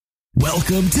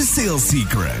Welcome to Sales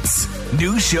Secrets.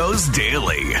 New shows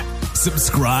daily.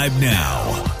 Subscribe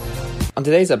now. On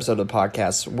today's episode of the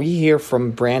podcast, we hear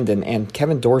from Brandon and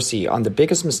Kevin Dorsey on the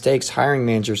biggest mistakes hiring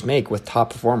managers make with top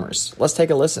performers. Let's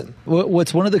take a listen.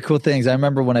 What's one of the cool things, I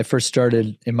remember when I first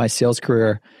started in my sales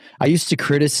career, I used to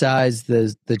criticize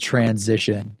the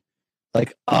transition.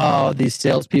 Like, these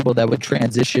salespeople that would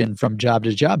transition from job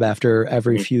to job after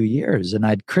every few years. And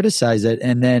I'd criticize it.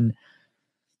 And then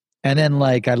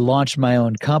like I launched my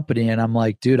own company and I'm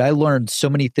like, dude, I learned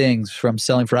so many things from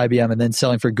selling for IBM and then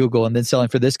selling for Google and then selling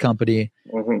for this company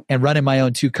and running my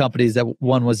own two companies that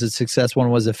one was a success, one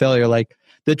was a failure. Like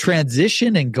the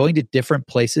transition and going to different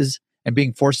places and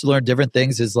being forced to learn different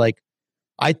things is like,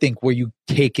 I think where you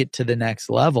take it to the next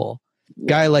level.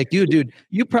 Guy like you, dude,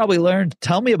 you probably learned,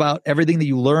 tell me about everything that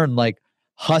you learned, like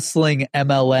hustling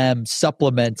MLM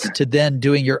supplements to then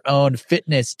doing your own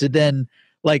fitness to then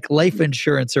like life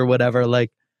insurance or whatever.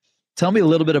 Like, tell me a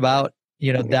little bit about,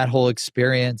 that whole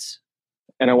experience.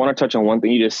 And I want to touch on one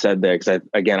thing you just said there, because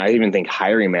I even think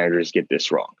hiring managers get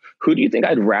this wrong. Who do you think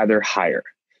I'd rather hire?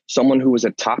 Someone who was a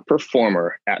top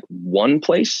performer at one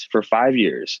place for 5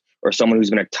 years, or someone who's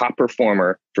been a top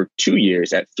performer for 2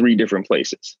 years at 3 different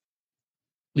places?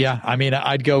 Yeah. I mean,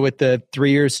 I'd go with the 3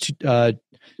 years, top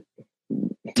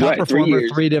performer,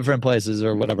 3 different places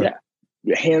or whatever. Yeah.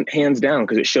 Hands down,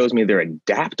 because it shows me they're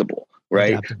adaptable,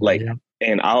 right?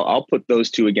 And I'll put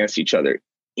those two against each other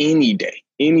any day,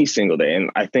 any single day. And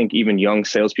I think even young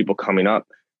salespeople coming up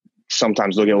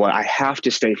sometimes look at, well, I have to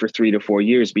stay for 3 to 4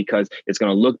 years because it's going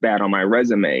to look bad on my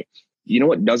resume. You know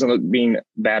what doesn't look being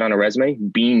bad on a resume?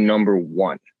 Being number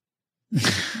one.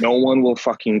 No one will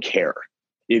fucking care.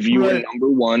 If you were number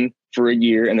one for a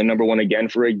year and the number one again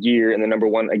for a year and the number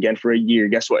one again for a year,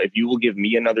 guess what? If you will give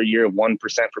me another year of 1%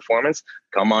 performance,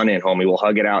 come on in, homie. We'll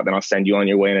hug it out. Then I'll send you on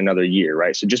your way in another year,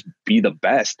 right? So just be the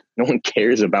best. No one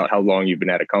cares about how long you've been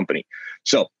at a company.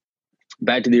 So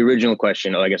back to the original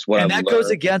question, I guess what I've learned. And that goes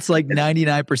against like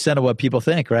 99% of what people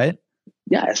think, right?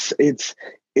 Yes, it's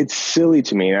silly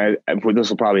to me. This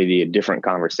will probably be a different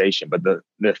conversation, but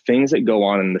the things that go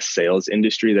on in the sales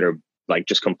industry that are like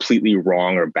just completely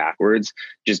wrong or backwards,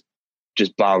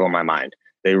 just boggle my mind.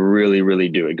 They really, really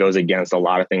do. It goes against a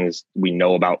lot of things we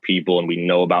know about people and we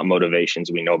know about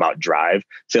motivations. We know about drive.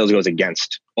 Sales goes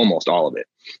against almost all of it.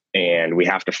 And we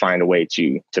have to find a way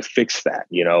to fix that,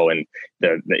 and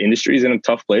the industry is in a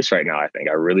tough place right now. I think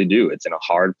I really do. It's in a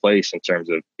hard place in terms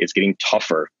of it's getting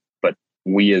tougher, but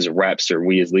we as reps or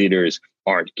we as leaders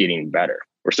aren't getting better.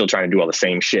 We're still trying to do all the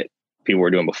same shit people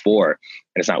were doing before, and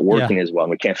it's not working as well.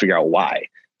 And we can't figure out why.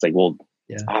 It's like, well,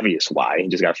 it's obvious why. You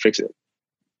just got to fix it.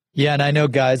 Yeah. And I know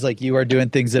guys like you are doing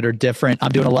things that are different.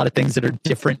 I'm doing a lot of things that are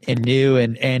different and new.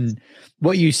 And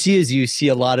what you see is you see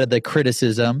a lot of the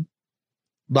criticism.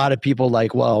 A lot of people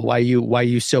like, well, why are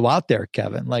you so out there,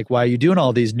 Kevin? Like, why are you doing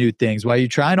all these new things? Why are you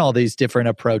trying all these different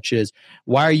approaches?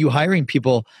 Why are you hiring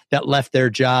people that left their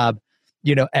job,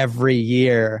 every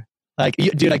year? Like,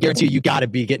 dude, I guarantee you got to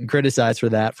be getting criticized for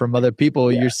that from other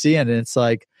people you're seeing. And it's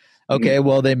like, okay,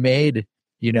 well, they made,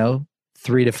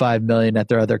 3 to 5 million at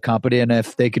their other company. And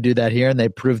if they could do that here and they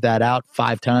prove that out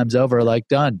 5 times over, like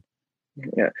done.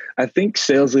 Yeah. I think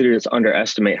sales leaders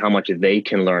underestimate how much they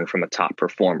can learn from a top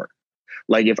performer.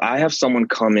 Like if I have someone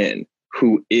come in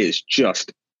who is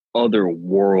just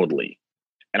otherworldly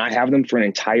and I have them for an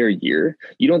entire year,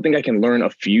 you don't think I can learn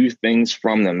a few things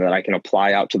from them that I can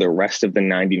apply out to the rest of the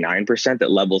 99%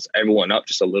 that levels everyone up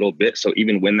just a little bit. So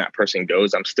even when that person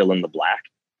goes, I'm still in the black.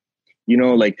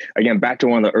 Like, again, back to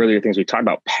one of the earlier things we talked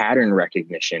about, pattern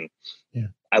recognition. Yeah.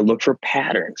 I look for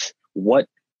patterns.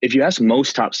 If you ask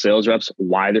most top sales reps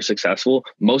why they're successful,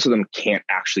 most of them can't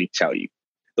actually tell you.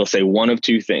 They'll say one of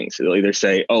two things. They'll either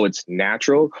say, oh, it's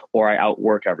natural, or I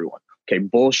outwork everyone. Okay,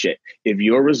 bullshit. If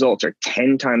your results are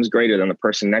 10 times greater than the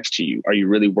person next to you, are you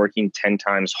really working 10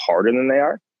 times harder than they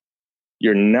are?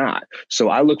 You're not. So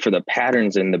I look for the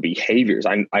patterns and the behaviors.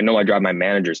 I know I drive my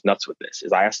managers nuts with this,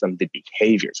 is I ask them the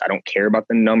behaviors. I don't care about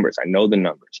the numbers. I know the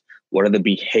numbers. What are the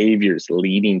behaviors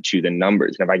leading to the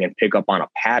numbers? And if I can pick up on a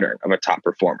pattern of a top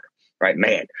performer, right?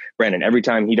 Man, Brandon, every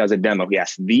time he does a demo, he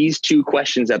asks these 2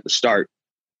 questions at the start,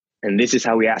 and this is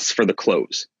how he asks for the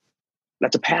close.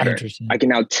 That's a pattern. I can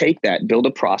now take that, build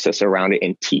a process around it,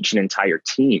 and teach an entire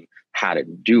team how to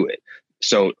do it.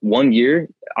 So 1 year,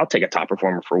 I'll take a top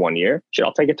performer for 1 year. Shit,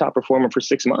 I'll take a top performer for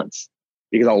 6 months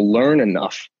because I'll learn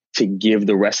enough to give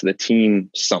the rest of the team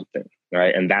something,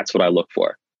 right? And that's what I look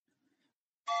for.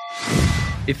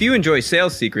 If you enjoy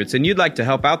Sales Secrets and you'd like to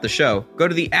help out the show, go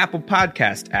to the Apple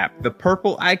Podcast app, the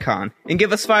purple icon, and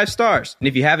give us 5 stars. And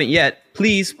if you haven't yet,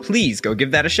 please go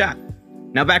give that a shot.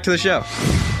 Now back to the show.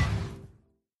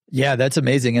 Yeah, that's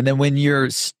amazing. And then when you're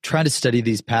trying to study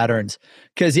these patterns,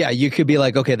 because you could be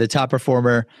like, okay, the top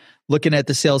performer, looking at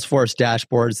the Salesforce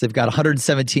dashboards, they've got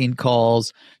 117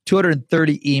 calls,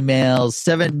 230 emails,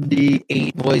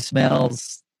 78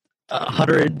 voicemails,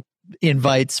 100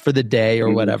 invites for the day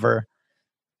or whatever,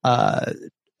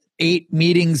 8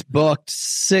 meetings booked,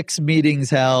 6 meetings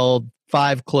held,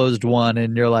 5 closed, 1.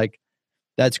 And you're like,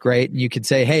 that's great. And you could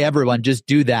say, hey, everyone, just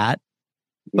do that.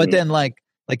 But then like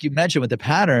you mentioned with the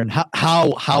pattern,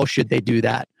 how should they do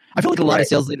that? I feel like a lot of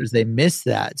sales leaders, they miss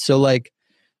that. So like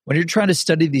when you're trying to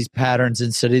study these patterns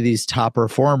and study these top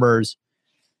performers,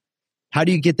 how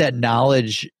do you get that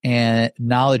knowledge and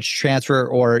knowledge transfer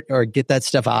or get that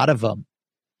stuff out of them?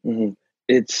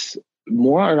 It's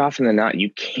more often than not,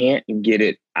 you can't get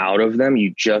it out of them.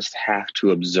 You just have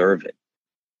to observe it,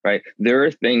 right? There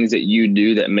are things that you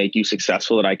do that make you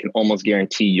successful that I can almost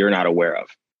guarantee you're not aware of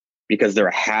because they're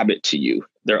a habit to you.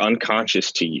 They're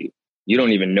unconscious to you. You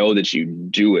don't even know that you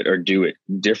do it or do it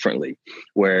differently.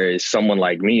 Whereas someone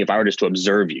like me, if I were just to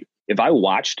observe you, if I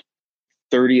watched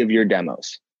 30 of your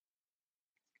demos,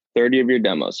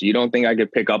 you don't think I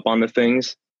could pick up on the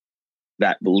things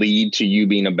that lead to you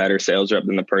being a better sales rep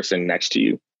than the person next to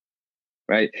you,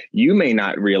 right? You may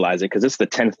not realize it because it's the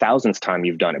 10,000th time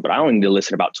you've done it, but I only need to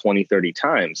listen about 20, 30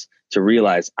 times to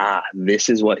realize, this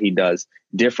is what he does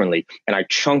differently. And I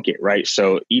chunk it, right?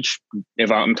 So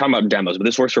if I'm talking about demos, but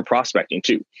this works for prospecting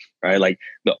too, right? Like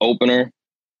the opener,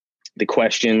 the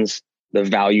questions, the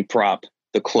value prop,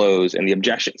 the close, and the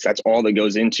objections. That's all that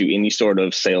goes into any sort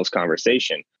of sales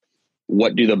conversation.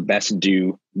 What do the best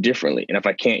do differently? And if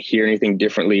I can't hear anything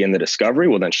differently in the discovery,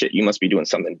 well, then shit, you must be doing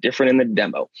something different in the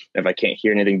demo. And if I can't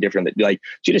hear anything different, so you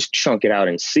just chunk it out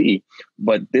and see.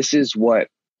 But this is what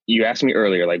you asked me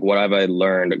earlier, like what have I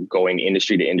learned going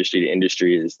industry to industry to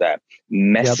industry is that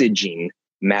messaging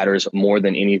matters more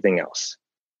than anything else.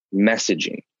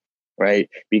 Messaging, right?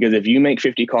 Because if you make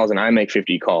 50 calls and I make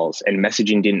 50 calls and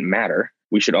messaging didn't matter,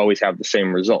 we should always have the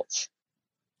same results.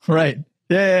 Right.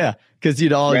 Yeah. Because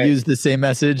you'd all use the same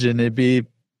message and it'd be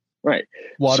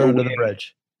water under the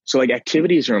bridge. So like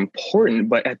activities are important,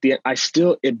 but at the end,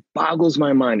 it boggles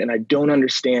my mind and I don't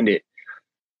understand it.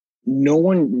 No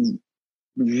one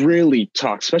really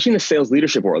talks, especially in the sales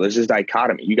leadership world. There's this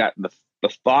dichotomy. You got the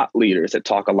thought leaders that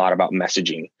talk a lot about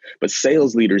messaging, but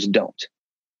sales leaders don't.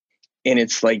 And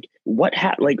it's like, all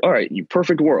right, you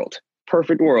perfect world.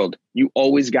 You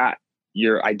always got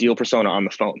your ideal persona on the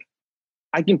phone.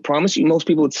 I can promise you most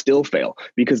people would still fail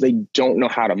because they don't know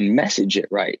how to message it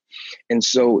right. And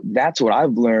so that's what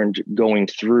I've learned going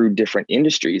through different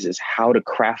industries is how to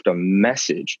craft a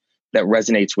message that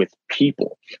resonates with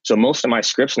people. So most of my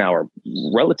scripts now are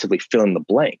relatively fill in the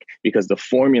blank because the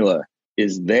formula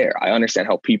is there. I understand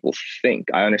how people think.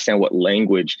 I understand what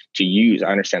language to use.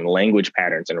 I understand language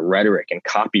patterns and rhetoric and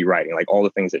copywriting, like all the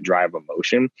things that drive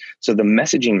emotion. So the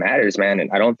messaging matters, man.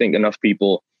 And I don't think enough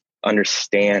people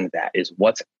understand that is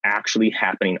what's actually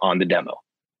happening on the demo.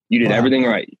 You did everything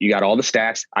right. You got all the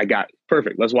stats. I got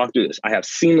perfect. Let's walk through this. I have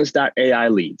seamless.ai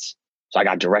leads. So I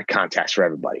got direct contacts for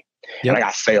everybody. And I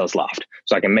got SalesLoft.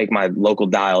 So I can make my local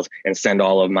dials and send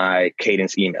all of my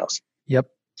cadence emails.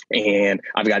 And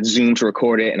I've got Zoom to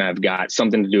record it and I've got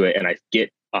something to do it. And I get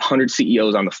 100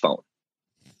 CEOs on the phone.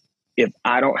 If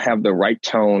I don't have the right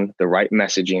tone, the right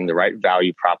messaging, the right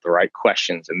value prop, the right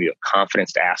questions, and the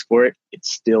confidence to ask for it, it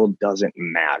still doesn't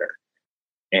matter.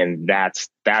 And that's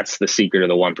the secret of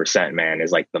the 1%, man,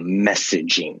 is like the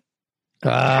messaging.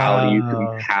 How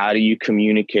do you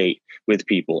communicate with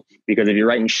people? Because if you're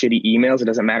writing shitty emails, it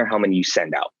doesn't matter how many you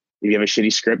send out. If you have a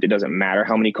shitty script, it doesn't matter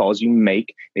how many calls you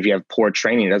make. If you have poor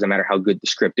training, it doesn't matter how good the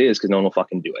script is because no one will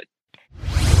fucking do it.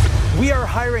 We are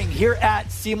hiring here at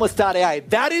Seamless.ai.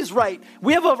 That is right.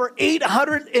 We have over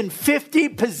 850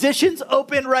 positions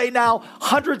open right now,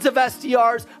 hundreds of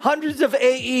SDRs, hundreds of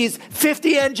AEs,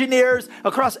 50 engineers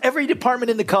across every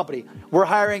department in the company. We're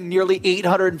hiring nearly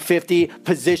 850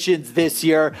 positions this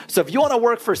year. So if you want to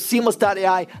work for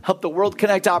Seamless.ai, help the world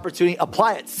connect opportunity,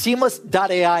 apply at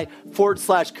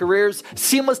Seamless.ai/careers,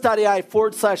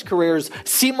 Seamless.ai/careers,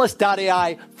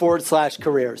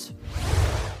 Seamless.ai/careers.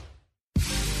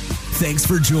 Thanks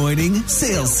for joining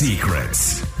Sales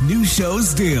Secrets. New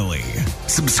shows daily.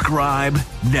 Subscribe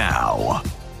now.